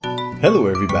Hello,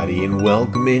 everybody, and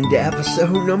welcome into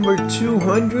episode number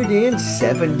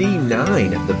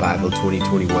 279 of the Bible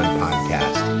 2021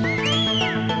 podcast.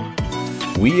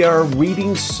 We are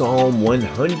reading Psalm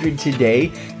 100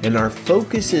 today, and our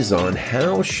focus is on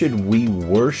how should we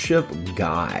worship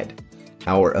God,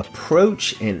 our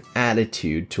approach and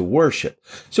attitude to worship.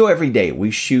 So every day we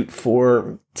shoot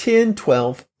for 10,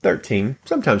 12, 13,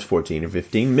 sometimes 14 or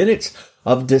 15 minutes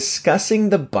of discussing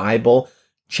the Bible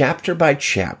chapter by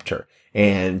chapter.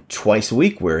 And twice a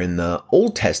week, we're in the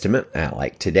Old Testament,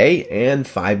 like today, and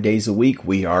 5 days a week,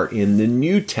 we are in the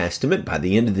New Testament. By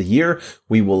the end of the year,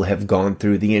 we will have gone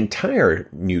through the entire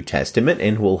New Testament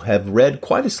and will have read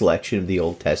quite a selection of the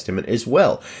Old Testament as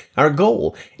well. Our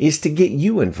goal is to get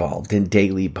you involved in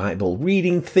daily Bible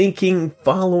reading, thinking,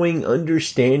 following,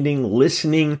 understanding,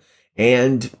 listening,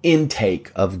 and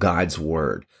intake of God's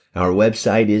Word. Our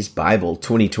website is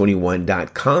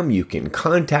Bible2021.com. You can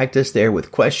contact us there with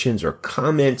questions or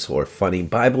comments or funny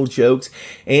Bible jokes.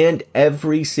 And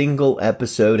every single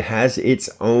episode has its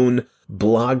own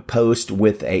blog post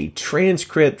with a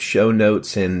transcript, show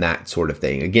notes, and that sort of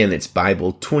thing. Again, it's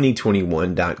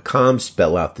Bible2021.com.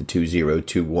 Spell out the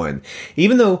 2021.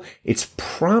 Even though it's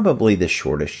probably the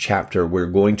shortest chapter we're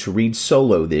going to read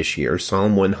solo this year,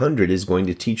 Psalm 100 is going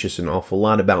to teach us an awful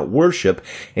lot about worship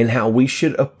and how we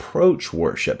should approach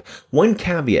worship. One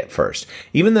caveat first.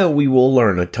 Even though we will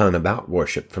learn a ton about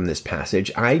worship from this passage,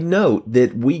 I note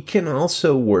that we can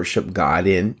also worship God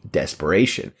in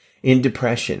desperation, in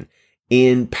depression,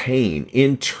 in pain,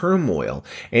 in turmoil.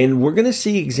 And we're going to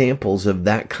see examples of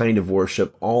that kind of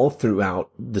worship all throughout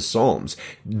the Psalms.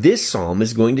 This Psalm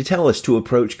is going to tell us to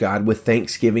approach God with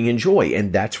thanksgiving and joy.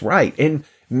 And that's right. And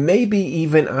maybe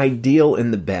even ideal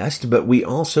in the best, but we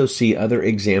also see other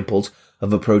examples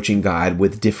of approaching God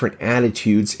with different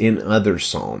attitudes in other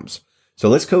Psalms. So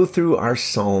let's go through our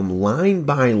Psalm line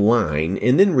by line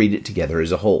and then read it together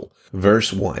as a whole.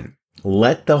 Verse 1.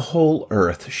 Let the whole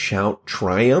earth shout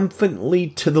triumphantly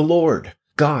to the Lord.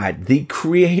 God, the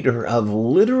creator of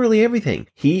literally everything.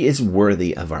 He is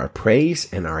worthy of our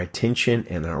praise and our attention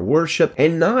and our worship,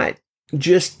 and not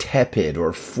just tepid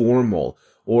or formal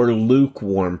or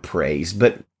lukewarm praise,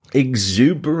 but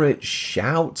exuberant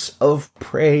shouts of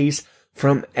praise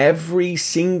from every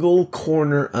single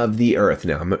corner of the earth.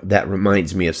 Now, that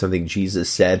reminds me of something Jesus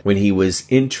said when he was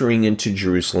entering into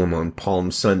Jerusalem on Palm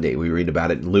Sunday. We read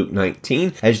about it in Luke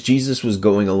 19. As Jesus was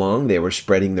going along, they were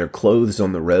spreading their clothes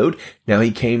on the road. Now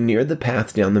he came near the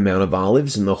path down the Mount of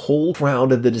Olives, and the whole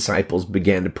crowd of the disciples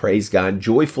began to praise God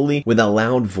joyfully with a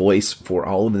loud voice for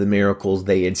all of the miracles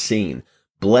they had seen.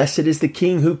 Blessed is the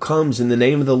King who comes in the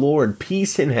name of the Lord,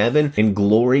 peace in heaven and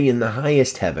glory in the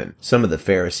highest heaven. Some of the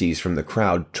Pharisees from the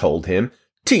crowd told him,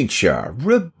 Teacher,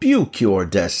 rebuke your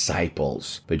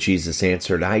disciples. But Jesus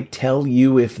answered, I tell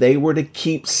you, if they were to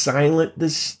keep silent, the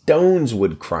stones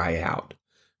would cry out.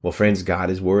 Well, friends,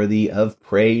 God is worthy of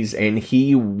praise, and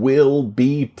he will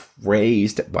be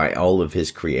praised by all of his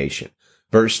creation.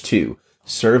 Verse 2.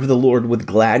 Serve the Lord with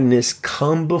gladness.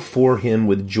 Come before him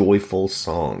with joyful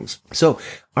songs. So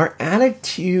our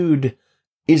attitude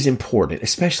is important,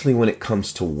 especially when it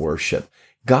comes to worship.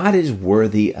 God is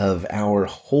worthy of our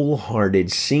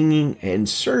wholehearted singing and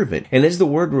serving. And as the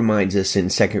word reminds us in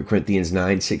 2 Corinthians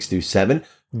 9, 6 through 7,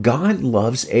 God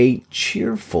loves a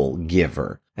cheerful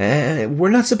giver. We're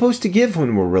not supposed to give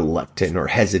when we're reluctant or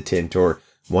hesitant or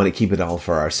want to keep it all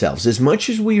for ourselves. As much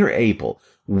as we are able,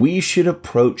 we should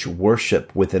approach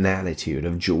worship with an attitude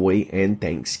of joy and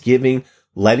thanksgiving,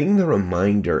 letting the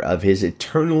reminder of his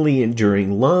eternally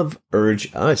enduring love urge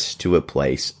us to a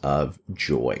place of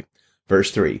joy.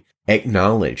 Verse 3.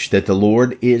 Acknowledge that the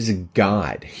Lord is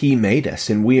God. He made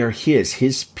us, and we are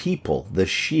his people, the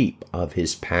sheep of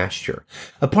his pasture.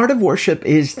 A part of worship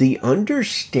is the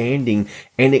understanding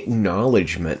and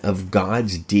acknowledgement of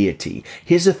God's deity,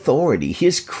 his authority,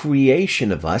 his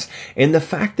creation of us, and the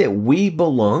fact that we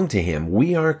belong to him.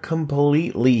 We are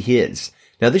completely his.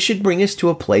 Now, this should bring us to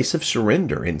a place of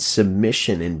surrender and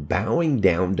submission and bowing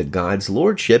down to God's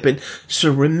lordship. And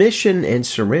submission and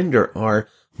surrender are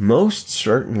most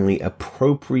certainly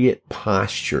appropriate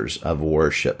postures of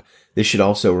worship. This should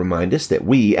also remind us that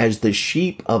we, as the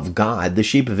sheep of God, the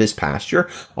sheep of his pasture,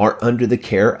 are under the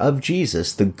care of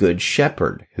Jesus, the good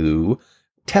shepherd, who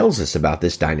tells us about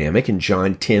this dynamic in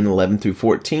John 10, 11 through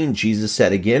 14. Jesus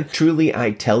said again, Truly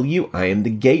I tell you, I am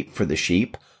the gate for the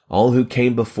sheep. All who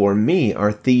came before me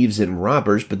are thieves and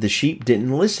robbers, but the sheep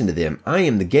didn't listen to them. I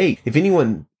am the gate. If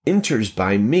anyone enters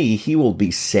by me, he will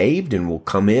be saved and will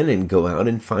come in and go out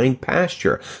and find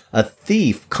pasture. A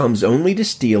thief comes only to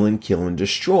steal and kill and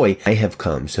destroy. I have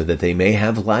come so that they may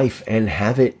have life and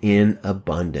have it in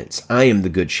abundance. I am the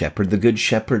good shepherd. The good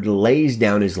shepherd lays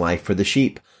down his life for the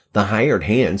sheep. The hired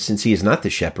hand, since he is not the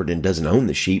shepherd and doesn't own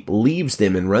the sheep, leaves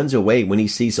them and runs away when he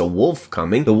sees a wolf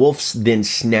coming. The wolf then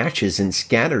snatches and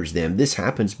scatters them. This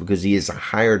happens because he is a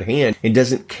hired hand and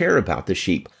doesn't care about the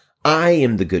sheep. I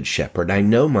am the good shepherd. I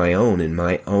know my own, and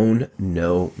my own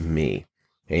know me.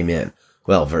 Amen.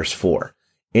 Well, verse 4.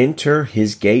 Enter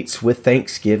his gates with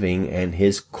thanksgiving and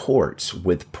his courts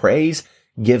with praise.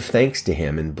 Give thanks to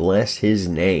him and bless his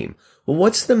name. Well,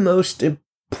 what's the most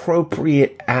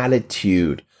appropriate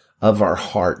attitude of our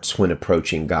hearts when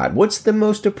approaching God? What's the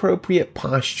most appropriate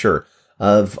posture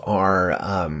of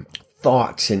our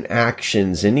thoughts and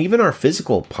actions and even our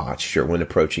physical posture when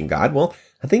approaching God? Well,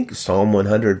 I think Psalm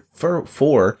 100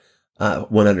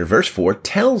 verse 4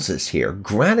 tells us here,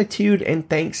 gratitude and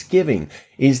thanksgiving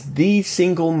is the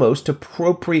single most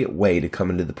appropriate way to come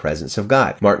into the presence of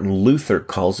God. Martin Luther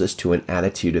calls us to an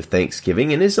attitude of thanksgiving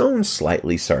in his own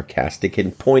slightly sarcastic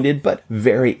and pointed but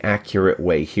very accurate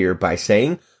way here by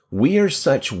saying, we are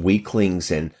such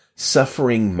weaklings and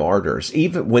suffering martyrs,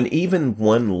 even when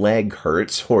one leg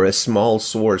hurts or a small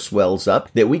sore swells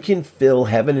up, that we can fill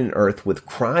heaven and earth with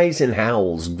cries and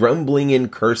howls, grumbling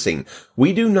and cursing.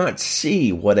 We do not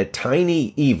see what a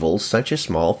tiny evil such a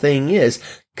small thing is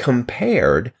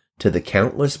compared to the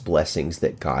countless blessings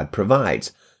that God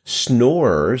provides.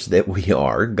 Snorers that we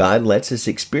are, God lets us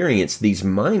experience these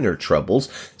minor troubles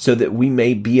so that we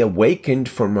may be awakened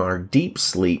from our deep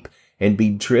sleep and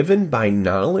be driven by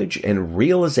knowledge and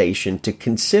realization to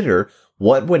consider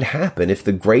what would happen if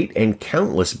the great and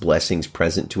countless blessings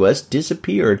present to us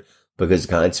disappeared because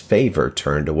God's favor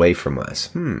turned away from us.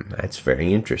 That's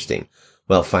very interesting.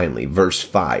 Well, finally, verse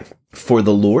 5. For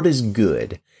the Lord is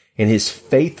good, and his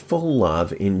faithful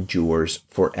love endures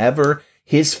forever,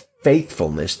 his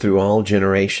faithfulness through all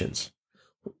generations.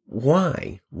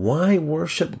 Why? Why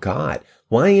worship God?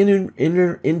 Why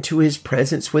enter into his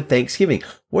presence with thanksgiving?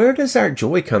 Where does our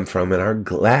joy come from in our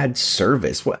glad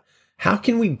service? How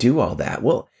can we do all that?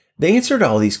 Well, the answer to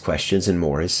all these questions and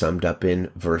more is summed up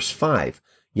in verse 5.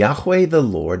 Yahweh the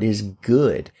Lord is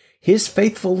good. His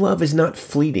faithful love is not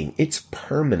fleeting. It's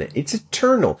permanent. It's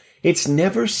eternal. It's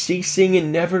never ceasing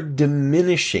and never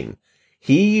diminishing.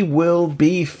 He will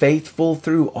be faithful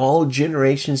through all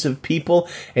generations of people,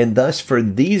 and thus for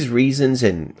these reasons,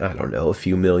 and a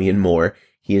few million more,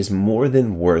 he is more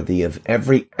than worthy of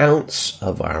every ounce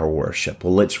of our worship.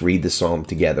 Well, let's read the psalm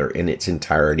together in its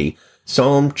entirety.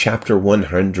 Psalm chapter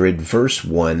 100, verse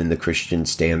 1 in the Christian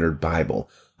Standard Bible,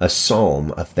 a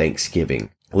psalm of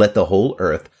thanksgiving. Let the whole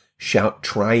earth shout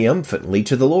triumphantly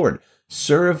to the Lord.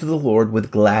 Serve the Lord with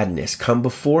gladness. Come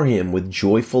before him with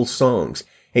joyful songs.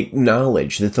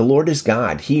 Acknowledge that the Lord is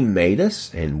God. He made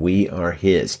us, and we are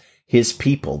his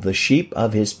people, the sheep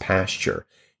of his pasture.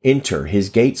 Enter his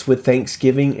gates with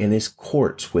thanksgiving and his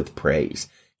courts with praise.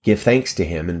 Give thanks to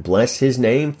him and bless his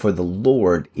name, for the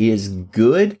Lord is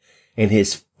good, and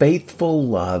his faithful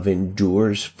love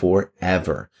endures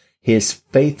forever. His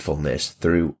faithfulness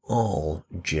through all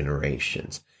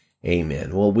generations.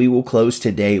 Amen. Well, we will close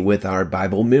today with our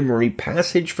Bible memory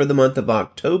passage for the month of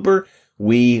October.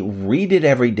 We read it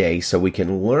every day so we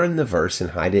can learn the verse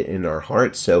and hide it in our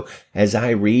hearts. So as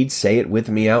I read, say it with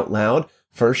me out loud.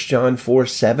 1 John 4,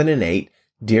 7 and 8.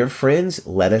 Dear friends,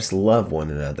 let us love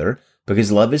one another,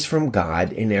 because love is from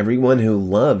God, and everyone who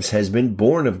loves has been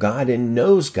born of God and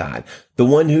knows God. The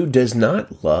one who does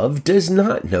not love does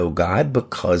not know God,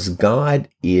 because God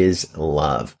is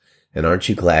love. And aren't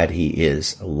you glad he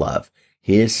is love?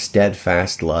 His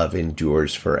steadfast love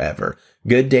endures forever.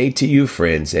 Good day to you,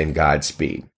 friends, and Godspeed.